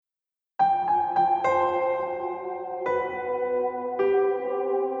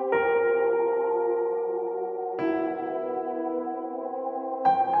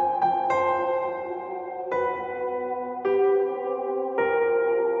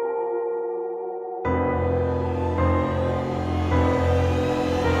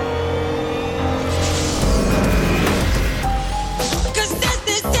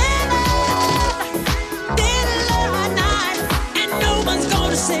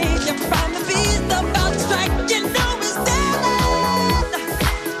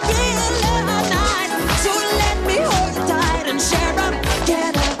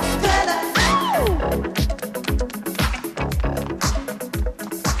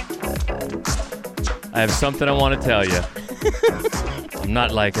I have something I want to tell you. I'm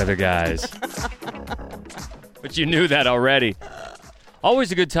not like other guys. But you knew that already.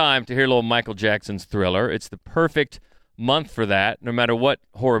 Always a good time to hear a little Michael Jackson's Thriller. It's the perfect month for that, no matter what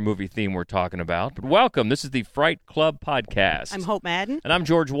horror movie theme we're talking about. But welcome. This is the Fright Club Podcast. I'm Hope Madden. And I'm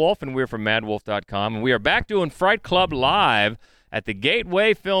George Wolf, and we're from madwolf.com. And we are back doing Fright Club live at the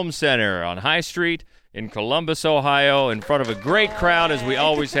Gateway Film Center on High Street in Columbus, Ohio, in front of a great crowd, as we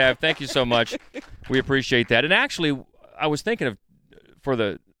always have. Thank you so much. We appreciate that. And actually, I was thinking of, for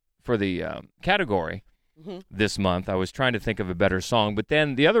the category this month, I was trying to think of a better song. But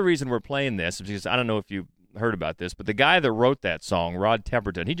then the other reason we're playing this is because I don't know if you heard about this, but the guy that wrote that song, Rod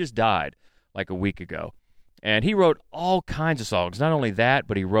Temperton, he just died like a week ago. And he wrote all kinds of songs. Not only that,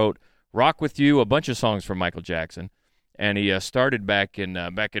 but he wrote Rock With You, a bunch of songs from Michael Jackson. And he started back in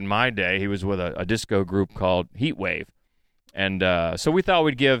my day. He was with a disco group called Heat Wave. And so we thought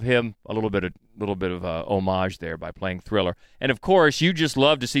we'd give him a little bit of homage there by playing Thriller. And, of course, you just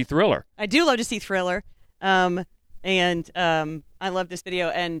love to see Thriller. I do love to see Thriller. I love this video,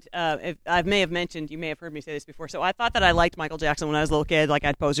 and I may have mentioned, you may have heard me say this before, so I thought that I liked Michael Jackson when I was a little kid. Like, I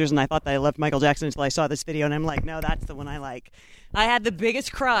had posters, and I thought that I loved Michael Jackson until I saw this video, and I'm like, no, that's the one I like. I had the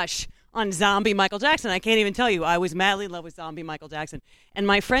biggest crush on zombie Michael Jackson. I can't even tell you. I was madly in love with zombie Michael Jackson. And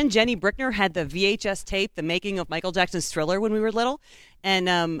my friend Jenny Brickner had the VHS tape, the making of Michael Jackson's Thriller, when we were little. And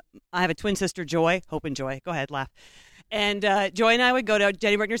I have a twin sister, Joy. Hope and Joy. Go ahead, laugh. And Joy and I would go to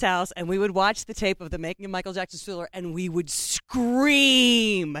Jenny Brickner's house, and we would watch the tape of the making of Michael Jackson's Thriller, and we would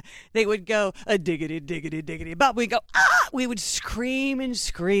scream. They would go, diggity, diggity, diggity. But we'd go, ah! We would scream and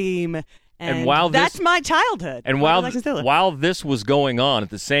scream. And that's my childhood. And while this was going on,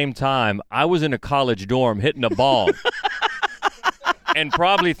 at the same time, I was in a college dorm hitting a ball. And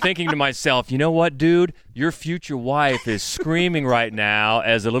probably thinking to myself, you know what, dude? Your future wife is screaming right now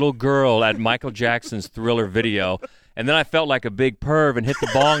as a little girl at Michael Jackson's Thriller video. And then I felt like a big perv and hit the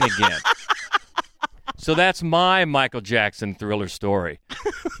bong again. So that's my Michael Jackson Thriller story,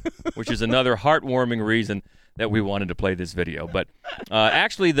 which is another heartwarming reason that we wanted to play this video. But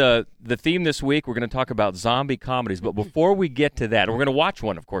actually, the theme this week, we're going to talk about zombie comedies. But before we get to that, and we're going to watch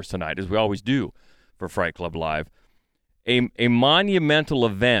one, of course, tonight, as we always do for Fright Club Live. A monumental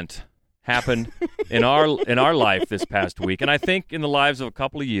event happened in our life this past week, and I think in the lives of a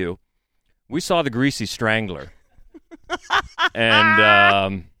couple of you. We saw The Greasy Strangler,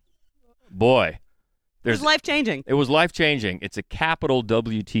 and boy, it was life-changing. It was life-changing. It's a capital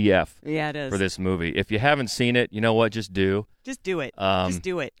WTF. Yeah, it is. For this movie. If you haven't seen it, you know what? Just do. Just do it. Just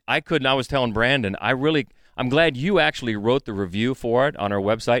do it. I was telling Brandon, I'm glad you actually wrote the review for it on our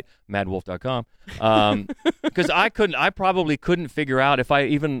website, madwolf.com, because I probably couldn't figure out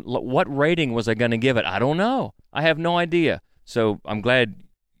what rating was I going to give it. I don't know. I have no idea. So I'm glad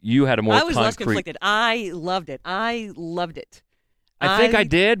you had a more concrete. I was less conflicted. I loved it. I think I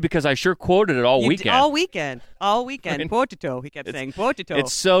did because I sure quoted it all weekend. All weekend. I mean, potato. He kept saying potato.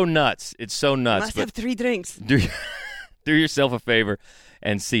 It's so nuts. You must have 3 drinks. Do yourself a favor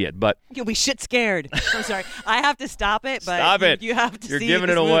and see it. But you'll be shit scared. I'm sorry. I have to stop it. But stop it. You have to You're see giving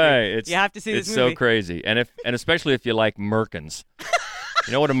this it away. Movie. You have to see this movie. It's so crazy. And especially if you like Merkins.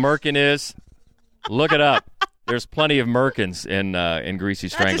 You know what a Merkin is? Look it up. There's plenty of Merkins in Greasy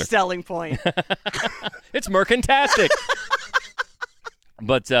Strangler. That's a selling point. It's Merkintastic.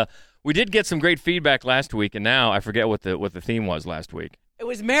 But we did get some great feedback last week, and now I forget what the theme was last week. It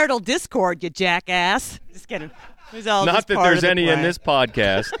was marital discord, you jackass. Just kidding. It was all not just that part there's of the any plan. in this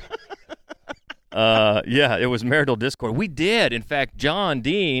podcast. Yeah, it was marital discord. We did. In fact, John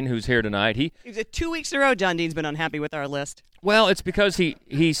Dean, who's here tonight, he 2 weeks in a row, John Dean's been unhappy with our list. Well, it's because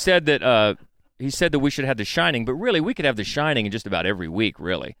he said that we should have The Shining, but really we could have The Shining in just about every week,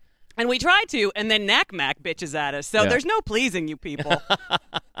 really. And we tried to, and then Knack Mac bitches at us. So There's no pleasing you people.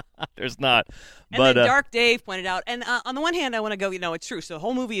 There's not. And then Dark Dave pointed out, and on the one hand, I want to go, it's true. So the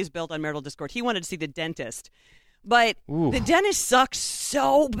whole movie is built on marital discord. He wanted to see The Dentist. But The Dentist sucks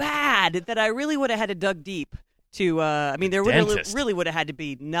so bad that I really would have had to dug deep to, there really would have had to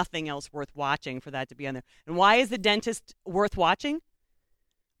be nothing else worth watching for that to be on there. And why is The Dentist worth watching?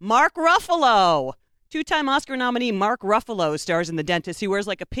 Mark Ruffalo. 2-time Oscar nominee Mark Ruffalo stars in The Dentist. He wears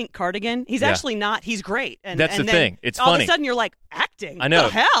like a pink cardigan. He's actually not. He's great. And that's the thing. It's all funny. All of a sudden, you're like, acting. I know.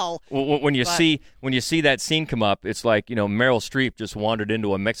 The hell? When you see that scene come up, it's like Meryl Streep just wandered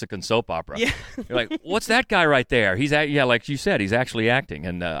into a Mexican soap opera. Yeah. You're like, what's that guy right there? He's like you said, he's actually acting,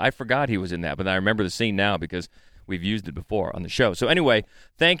 and I forgot he was in that, but I remember the scene now because we've used it before on the show. So anyway,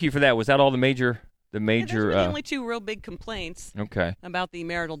 thank you for that. Was that all the major? Those were the only 2 real big complaints. Okay. About the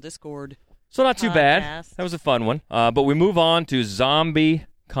marital discord. So not too bad. That was a fun one. But we move on to zombie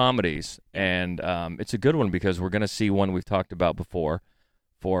comedies, and it's a good one because we're going to see one we've talked about before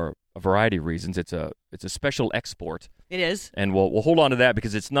for a variety of reasons. It's a special export. It is. And we'll hold on to that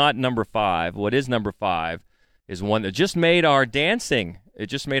because it's not number 5. What is number 5 is one that just made our dancing. It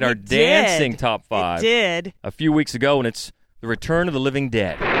just made our dancing top 5. It did. A few weeks ago, and it's The Return of the Living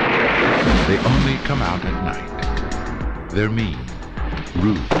Dead. They only come out at night. They're mean,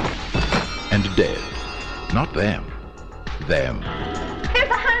 rude, and dead. Not them. Them. There's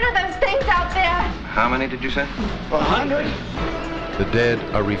 100 of those things out there. How many did you say? 100? The dead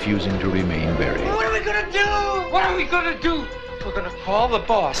are refusing to remain buried. What are we gonna do? What are we gonna do? We're gonna call the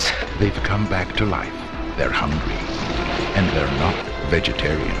boss. They've come back to life. They're hungry. And they're not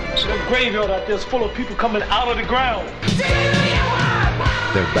vegetarians. The graveyard out there's full of people coming out of the ground.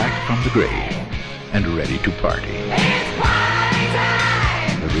 They're back from the grave and ready to party. It's party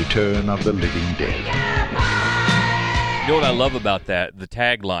time! The Return of the Living Dead. You know what I love about that? The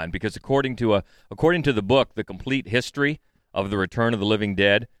tagline, because according to the book, The Complete History of the Return of the Living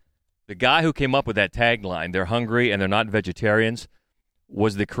Dead, the guy who came up with that tagline, they're hungry and they're not vegetarians,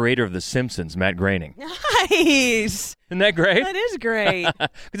 was the creator of The Simpsons, Matt Groening. Nice. Isn't that great? That is great.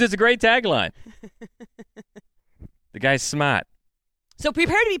 Because it's a great tagline. The guy's smart. So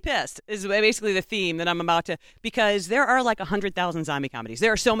prepare to be pissed is basically the theme that I'm about to, because there are like 100,000 zombie comedies.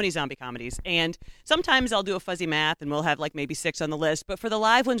 There are so many zombie comedies, and sometimes I'll do a fuzzy math and we'll have like maybe 6 on the list, but for the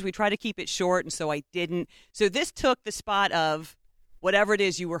live ones we try to keep it short, and so I didn't. So this took the spot of whatever it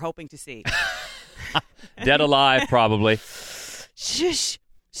is you were hoping to see. Dead Alive, probably. Shush.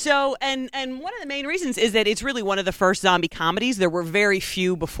 So, and one of the main reasons is that it's really one of the first zombie comedies. There were very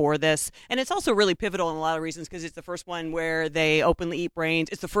few before this, and it's also really pivotal in a lot of reasons because it's the first one where they openly eat brains.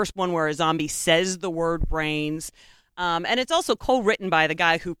 It's the first one where a zombie says the word brains, and it's also co-written by the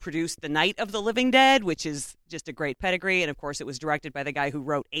guy who produced The Night of the Living Dead, which is just a great pedigree, and of course it was directed by the guy who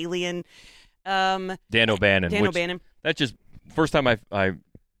wrote Alien. Dan O'Bannon. Dan O'Bannon. That just, first time I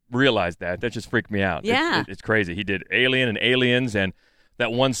realized that just freaked me out. Yeah. It's crazy. He did Alien and Aliens and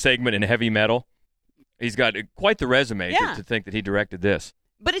that one segment in Heavy Metal. He's got quite the resume to think that he directed this.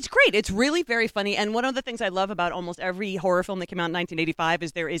 But it's great. It's really very funny. And one of the things I love about almost every horror film that came out in 1985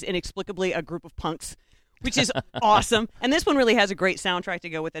 is there is inexplicably a group of punks, which is awesome. And this one really has a great soundtrack to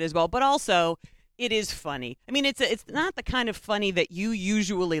go with it as well. But also, it is funny. I mean, it's not the kind of funny that you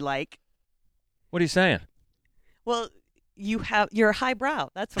usually like. What are you saying? Well, you're highbrow.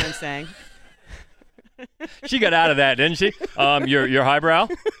 That's what I'm saying. She got out of that, didn't she? Your highbrow?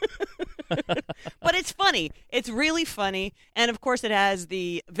 But it's funny. It's really funny. And, of course, it has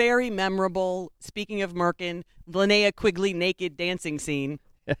the very memorable, speaking of Merkin, Linnea Quigley naked dancing scene.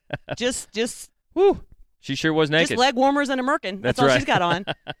 Just Woo. She sure was naked. Just leg warmers and a Merkin. That's all right. she's got on.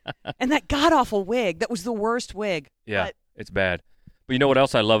 And that god-awful wig. That was the worst wig. Yeah, But it's bad. But you know what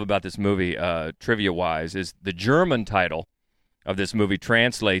else I love about this movie, trivia-wise, is the German title of this movie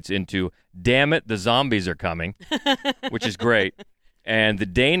translates into "Damn it, the zombies are coming," which is great. And the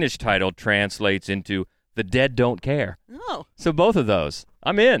Danish title translates into "The dead don't care." Oh. So both of those,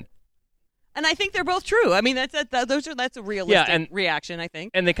 I'm in. And I think they're both true. I mean, that's a realistic reaction, I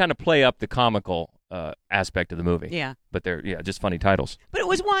think. And they kind of play up the comical aspect of the movie. Yeah. But they're just funny titles. But it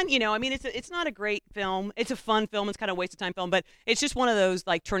was one, I mean, it's not a great film. It's a fun film. It's kind of a waste of time film. But it's just one of those,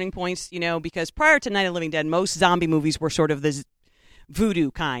 like, turning points, because prior to Night of the Living Dead, most zombie movies were sort of this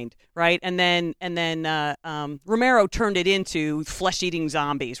voodoo kind, right? And then Romero turned it into flesh-eating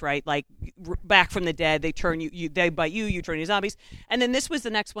zombies, right? Like, back from the dead, they turn they bite you turn into zombies. And then this was the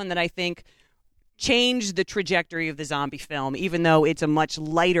next one that I think changed the trajectory of the zombie film, even though it's a much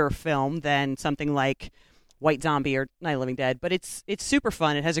lighter film than something like White Zombie or Night of the Living Dead. But it's super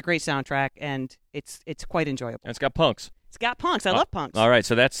fun. It has a great soundtrack, and it's quite enjoyable. And it's got punks. It's got punks. I love punks. All right,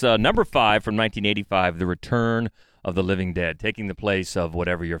 so that's number 5 from 1985, The Return of the Living Dead, taking the place of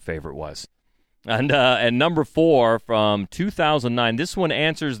whatever your favorite was. And number 4 from 2009, this one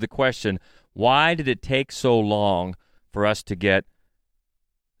answers the question, why did it take so long for us to get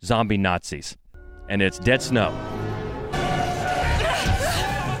zombie Nazis? And it's Dead Snow.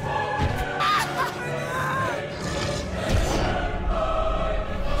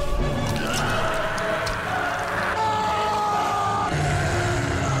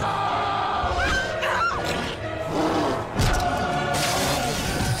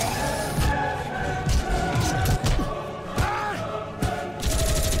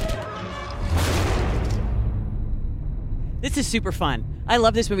 This is super fun. I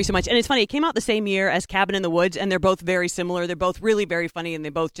love this movie so much. And it's funny, it came out the same year as Cabin in the Woods, and they're both very similar. They're both really very funny, and they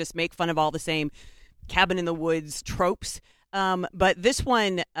both just make fun of all the same Cabin in the Woods tropes. But this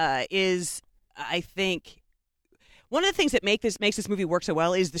one is, I think, One of the things that makes this movie work so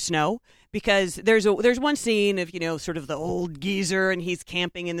well is the snow, because there's one scene of, sort of the old geezer, and he's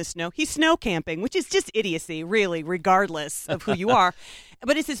camping in the snow. He's snow camping, which is just idiocy, really, regardless of who you are.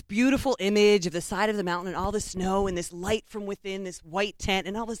 But it's this beautiful image of the side of the mountain and all the snow and this light from within this white tent,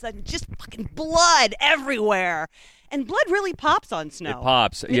 and all of a sudden just fucking blood everywhere. And blood really pops on snow. It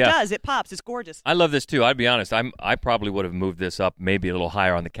pops. It does. It pops. It's gorgeous. I love this too. I'd be honest. I probably would have moved this up maybe a little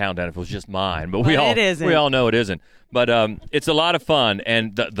higher on the countdown if it was just mine. But we all know it isn't. But it's a lot of fun,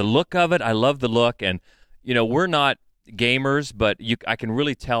 and the look of it. I love the look, and we're not gamers, but I can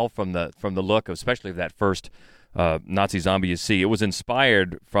really tell from the look, especially of that first Nazi zombie you see. It was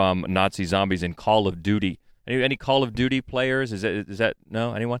inspired from Nazi zombies in Call of Duty. Any Call of Duty players? Is that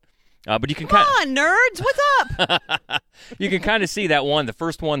no anyone? But you can Come on, nerds! What's up? You can kind of see that one, the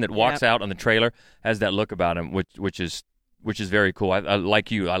first one that walks out on the trailer, has that look about him, which is very cool. I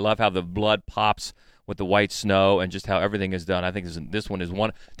like you. I love how the blood pops with the white snow and just how everything is done. I think this one is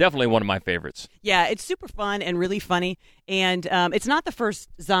definitely one of my favorites. Yeah, it's super fun and really funny, and it's not the first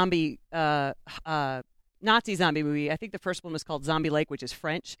zombie. Nazi zombie movie. I think the first one was called Zombie Lake, which is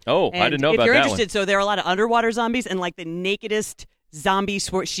French. Oh, and I didn't know about that one. If you're interested, so there are a lot of underwater zombies, and like the nakedest zombie,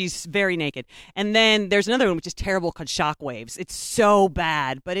 she's very naked. And then there's another one which is terrible called Shockwaves. It's so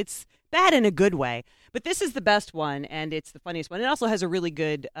bad, but it's bad in a good way. But this is the best one, and it's the funniest one. It also has a really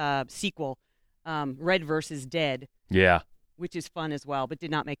good sequel, Red vs. Dead. Yeah. Which is fun as well, but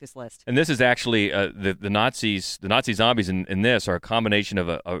did not make this list. And this is actually the Nazi zombies in this are a combination of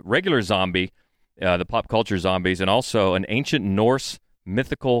a regular zombie, the pop culture zombies, and also an ancient Norse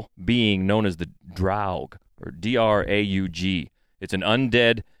mythical being known as the Draug, or Draug. It's an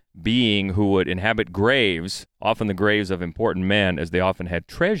undead being who would inhabit graves, often the graves of important men, as they often had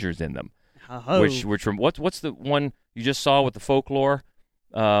treasures in them. Oh. Which from what's the one you just saw with the folklore?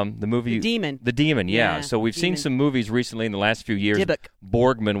 The movie The Demon. The Demon, yeah. So we've seen some movies recently in the last few years. Dybbuk.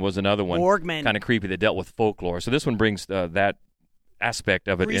 Borgman was another one. Borgman. Kind of creepy that dealt with folklore. So this one brings that aspect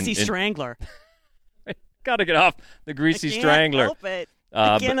of it. Greasy Strangler. Got to get off the Greasy Strangler. Help it.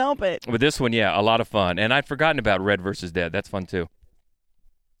 I can't help it. With this one, yeah, a lot of fun. And I'd forgotten about Red vs. Dead. That's fun, too.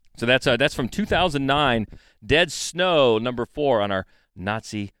 So that's from 2009, Dead Snow, number 4 on our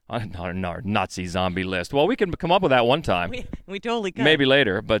Nazi zombie list. Well, we can come up with that one time. We totally could. Maybe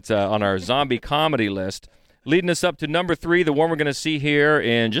later, but on our zombie comedy list. Leading us up to number 3, the one we're going to see here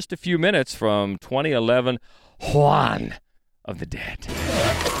in just a few minutes from 2011, Juan of the Dead.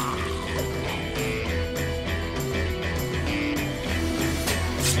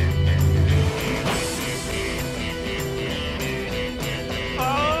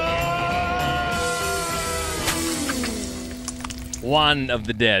 Juan of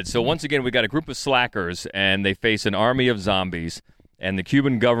the Dead. So once again, we got a group of slackers, and they face an army of zombies, and the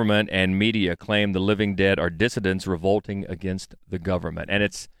Cuban government and media claim the living dead are dissidents revolting against the government. And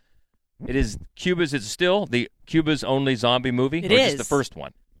it's still Cuba's only zombie movie? It or is. Just the first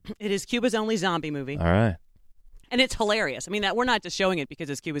one? It is Cuba's only zombie movie. All right. And it's hilarious. I mean, we're not just showing it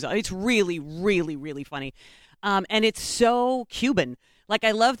because it's Cuba's. It's really, really, really funny. And it's so Cuban. Like,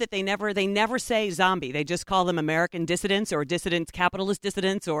 I love that they never say zombie. They just call them American dissidents or capitalist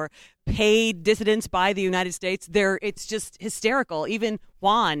dissidents or paid dissidents by the United States. It's just hysterical. Even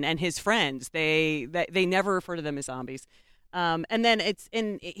Juan and his friends, they never refer to them as zombies. And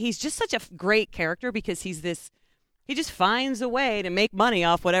then he's just such a great character because he just finds a way to make money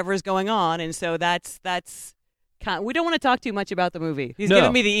off whatever is going on. And so that's we don't want to talk too much about the movie. He's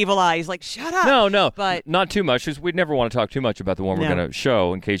giving me the evil eye. He's like, shut up. No, but not too much, because we'd never want to talk too much about the one we're going to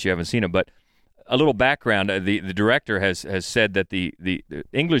show in case you haven't seen it. But a little background, the director has said that the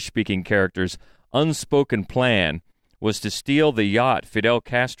English-speaking character's unspoken plan was to steal the yacht Fidel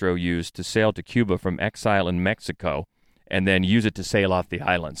Castro used to sail to Cuba from exile in Mexico and then use it to sail off the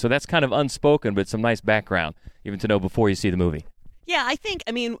island. So that's kind of unspoken, but some nice background, even to know before you see the movie. Yeah,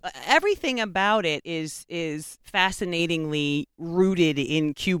 I mean, everything about it is fascinatingly rooted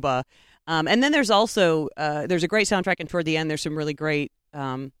in Cuba. And then there's also, there's a great soundtrack, and toward the end there's some really great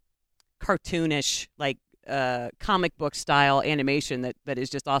cartoonish, like comic book style animation that is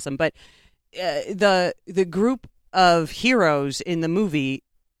just awesome. But the group of heroes in the movie,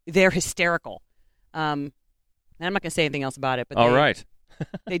 they're hysterical. And I'm not going to say anything else about it. But all right.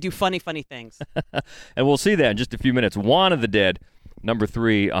 They do funny things. And we'll see that in just a few minutes. Juan of the Dead, number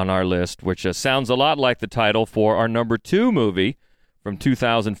 3 on our list, which sounds a lot like the title for our number 2 movie from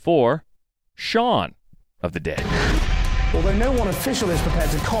 2004, Shaun of the Dead. Although no one official is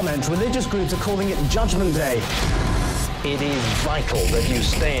prepared to comment, religious groups are calling it Judgment Day. It is vital that you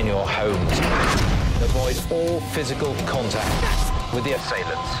stay in your homes. Avoid all physical contact with the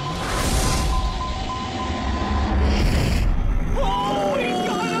assailants.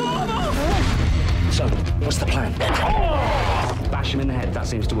 Bash him in the head. That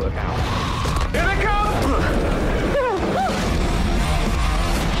seems to work out. Here they come!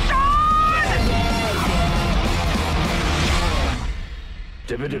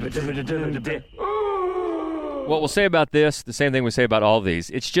 What we'll say about this, the same thing we say about all these.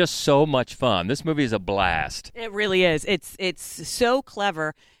 It's just so much fun. This movie is a blast. It really is. It's so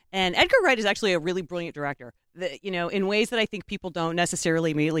clever. And Edgar Wright is actually a really brilliant director. In ways that I think people don't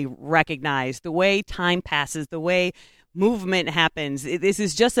necessarily immediately recognize. The way time passes, the way movement happens. This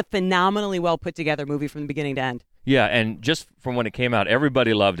is just a phenomenally well put together movie from the beginning to end. Yeah, and just from when it came out,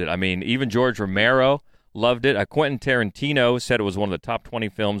 everybody loved it. I mean, even George Romero loved it. Quentin Tarantino said it was one of the top 20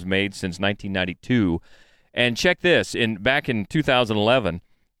 films made since 1992. And check this, back in 2011,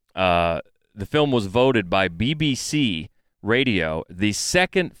 the film was voted by BBC Radio the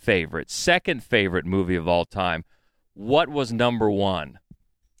second favorite movie of all time. What was number one?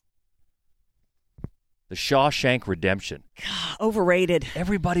 The Shawshank Redemption. Overrated.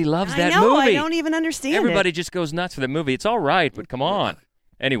 Everybody loves that I know, movie. I don't even understand Everybody just goes nuts for that movie. It's all right, but come on.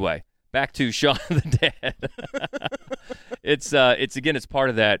 Anyway, back to Shaun of the Dead. It's part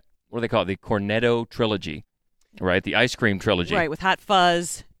of that, what do they call it? The Cornetto trilogy, right? The ice cream trilogy. Right, with Hot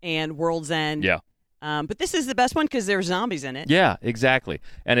Fuzz and World's End. Yeah. But this is the best one because there's zombies in it. Yeah, exactly.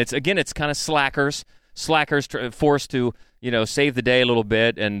 And it's kind of slackers forced to, save the day a little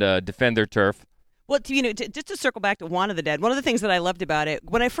bit and defend their turf. Well, just to circle back to Dawn of the Dead, one of the things that I loved about it,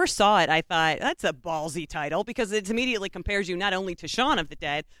 when I first saw it, I thought, that's a ballsy title because it immediately compares you not only to Shaun of the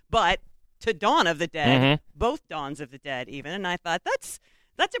Dead, but to Dawn of the Dead, both Dawns of the Dead even. And I thought, that's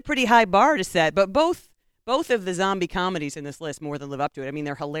a pretty high bar to set, but both of the zombie comedies in this list more than live up to it. I mean,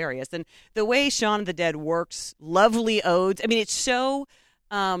 they're hilarious. And the way Shaun of the Dead works, lovely odes. I mean, it's so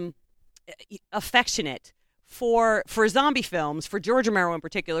affectionate for zombie films, for George Romero in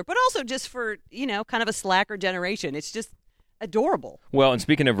particular, but also just for, kind of a slacker generation. It's just adorable. Well, and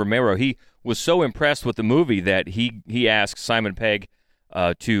speaking of Romero, he was so impressed with the movie that he asked Simon Pegg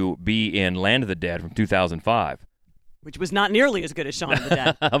to be in Land of the Dead from 2005. Which was not nearly as good as Shaun of the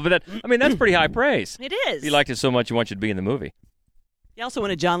Dead. But that's pretty high praise. It is. He liked it so much he wants you to be in the movie. He also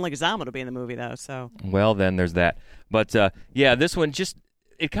wanted John Leguizamo to be in the movie, though. So. Well, then there's that. But, this one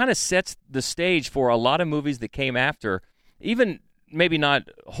it kind of sets the stage for a lot of movies that came after, even maybe not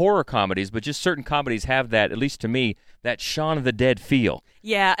horror comedies, but just certain comedies have that, at least to me, that Shaun of the Dead feel.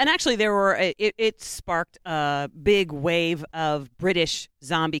 Yeah, and actually it sparked a big wave of British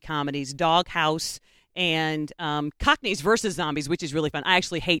zombie comedies, Doghouse, and Cockneys versus Zombies, which is really fun. I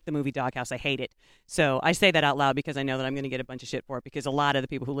actually hate the movie Doghouse. I hate it. So I say that out loud because I know that I'm going to get a bunch of shit for it because a lot of the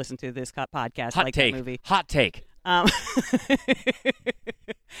people who listen to this podcast like that movie. Hot take.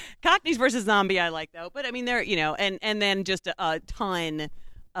 Cockneys versus Zombie I like, though. But, I mean, they're, and then just a ton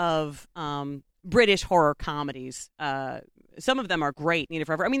of British horror comedies. Some of them are great, Need It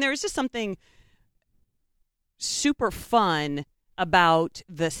Forever. I mean, there is just something super fun about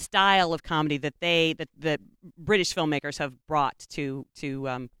the style of comedy that that British filmmakers have brought to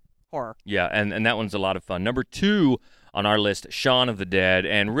horror. Yeah, and that one's a lot of fun. Number 2 on our list, Shaun of the Dead,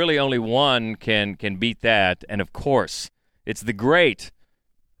 and really only one can beat that. And of course, it's the great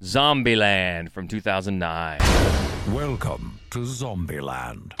Zombieland from 2009. Welcome to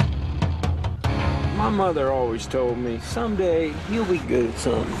Zombieland. My mother always told me, someday you'll be good at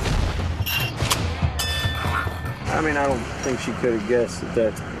something. I mean, I don't think she could have guessed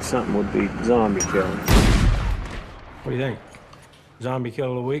that something would be zombie killing. What do you think? Zombie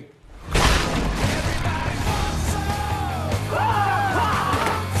kill of the week?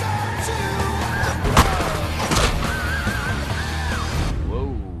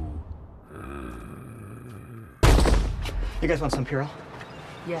 Whoa. You guys want some Purell?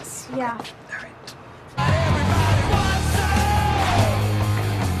 Yes. Yeah. All right.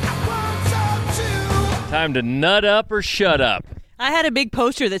 Time to nut up or shut up. I had a big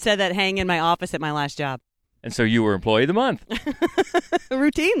poster that said that hanging in my office at my last job. And so you were Employee of the Month.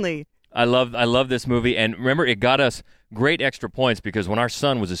 Routinely. I love this movie. And remember, it got us great extra points because when our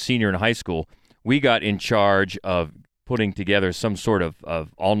son was a senior in high school, we got in charge of putting together some sort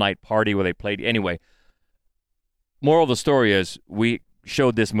of all-night party where they played. Anyway, moral of the story is we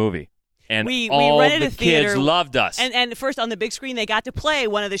showed this movie. And all rented the a theater, kids loved us. And first on the big screen, they got to play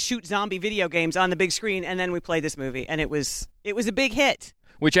one of the shoot zombie video games on the big screen, and then we played this movie, and it was a big hit.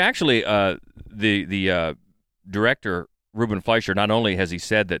 Which actually, the director, Ruben Fleischer, not only has he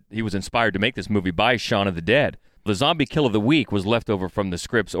said that he was inspired to make this movie by Shaun of the Dead, the zombie kill of the week was left over from the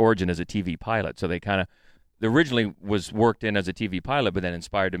script's origin as a TV pilot, so they kind of originally was worked in as a TV pilot, but then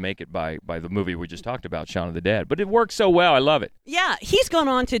inspired to make it by the movie we just talked about, Shaun of the Dead. But it works so well. I love it. Yeah, he's gone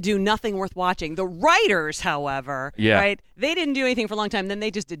on to do nothing worth watching. The writers, however, right? They didn't do anything for a long time. Then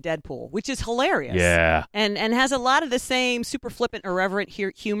they just did Deadpool, which is hilarious. Yeah. And has a lot of the same super flippant, irreverent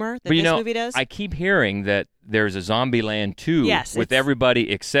humor that this movie does. I keep hearing that there's a Zombieland 2 with it's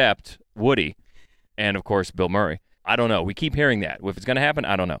everybody except Woody and, of course, Bill Murray. I don't know. We keep hearing that. If it's going to happen,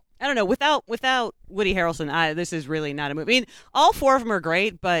 I don't know. I don't know. Without Woody Harrelson, this is really not a movie. I mean, all four of them are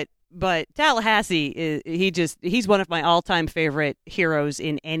great, but Tallahassee he's one of my all-time favorite heroes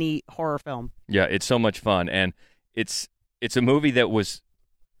in any horror film. Yeah, it's so much fun, and it's a movie that was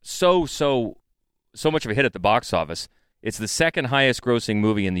so much of a hit at the box office. It's the second highest grossing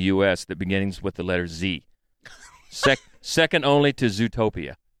movie in the U.S. that begins with the letter Z. Second only to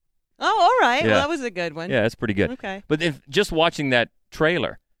Zootopia. Oh, all right. Yeah. Well, that was a good one. Yeah, that's pretty good. Okay. But just watching that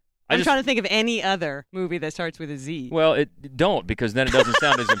trailer, I'm trying to think of any other movie that starts with a Z. Well, don't, because then it doesn't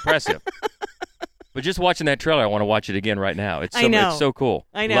sound as impressive. But just watching that trailer, I want to watch it again right now. It's so cool.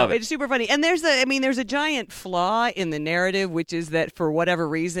 I know. Love it. It's super funny. And there's a giant flaw in the narrative, which is that for whatever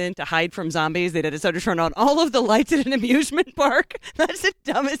reason, to hide from zombies, they decided to turn on all of the lights at an amusement park. That's the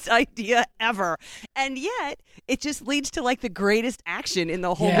dumbest idea ever. And yet, it just leads to like the greatest action in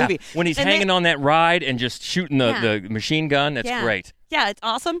the whole movie. When he's hanging on that ride and just shooting the machine gun, that's great. Yeah, it's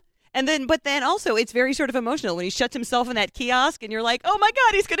awesome. But then also it's very sort of emotional when he shuts himself in that kiosk and you're like, oh my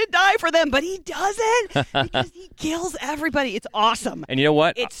God, he's going to die for them. But he doesn't because he kills everybody. It's awesome. And you know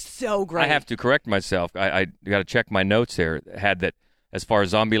what? It's so great. I have to correct myself. I got to check my notes here. Had that as far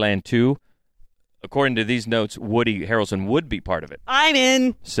as Zombieland 2, according to these notes, Woody Harrelson would be part of it. I'm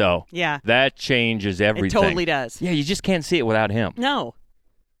in. So that changes everything. It totally does. Yeah, you just can't see it without him. No.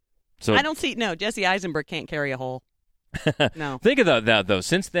 So I don't see. No, Jesse Eisenberg can't carry a whole. No. Think of that, though.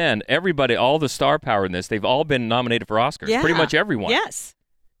 Since then, everybody, all the star power in this, they've all been nominated for Oscars. Yeah. Pretty much everyone. Yes.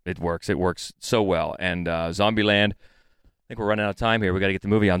 It works. It works so well. And Zombieland, I think we're running out of time here. We got to get the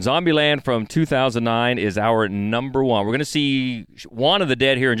movie on. Zombieland from 2009 is our number one. We're going to see Shaun of the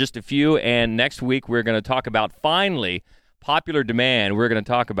Dead here in just a few. And next week, we're going to talk about, finally, popular demand. We're going to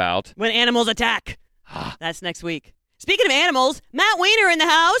talk about When Animals Attack. That's next week. Speaking of animals, Matt Weiner in the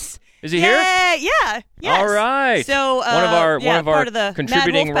house. Is he here? Yeah. Yes. All right. So one of our part of the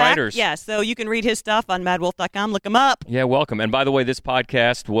contributing Mad Wolf writers. Yeah. So you can read his stuff on madwolf.com. Look him up. Yeah, welcome. And by the way, this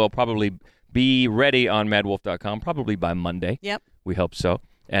podcast will probably be ready on madwolf.com probably by Monday. Yep. We hope so.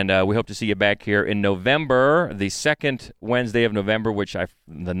 And we hope to see you back here in November, the second Wednesday of November, the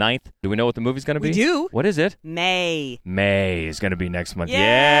 9th. Do we know what the movie's going to be? We do. What is it? May is going to be next month. Yay!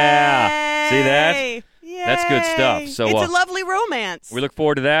 Yeah. See that? Yay! That's good stuff. So it's a lovely romance. We look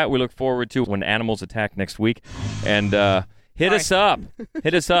forward to that. We look forward to When Animals Attack next week. And hit us up.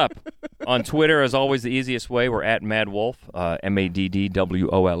 Hit us up on Twitter, as always, the easiest way. We're at Mad Wolf,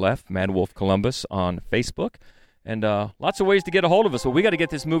 MADDWOLF, Mad Wolf Columbus on Facebook. And lots of ways to get a hold of us. But we got to get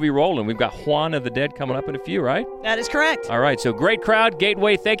this movie rolling. We've got Shaun of the Dead coming up in a few, right? That is correct. All right. So great crowd.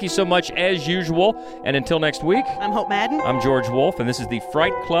 Gateway, thank you so much as usual. And until next week, I'm Hope Madden. I'm George Wolf, and this is the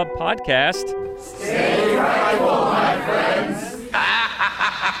Fright Club Podcast. Stay frightful, my friends.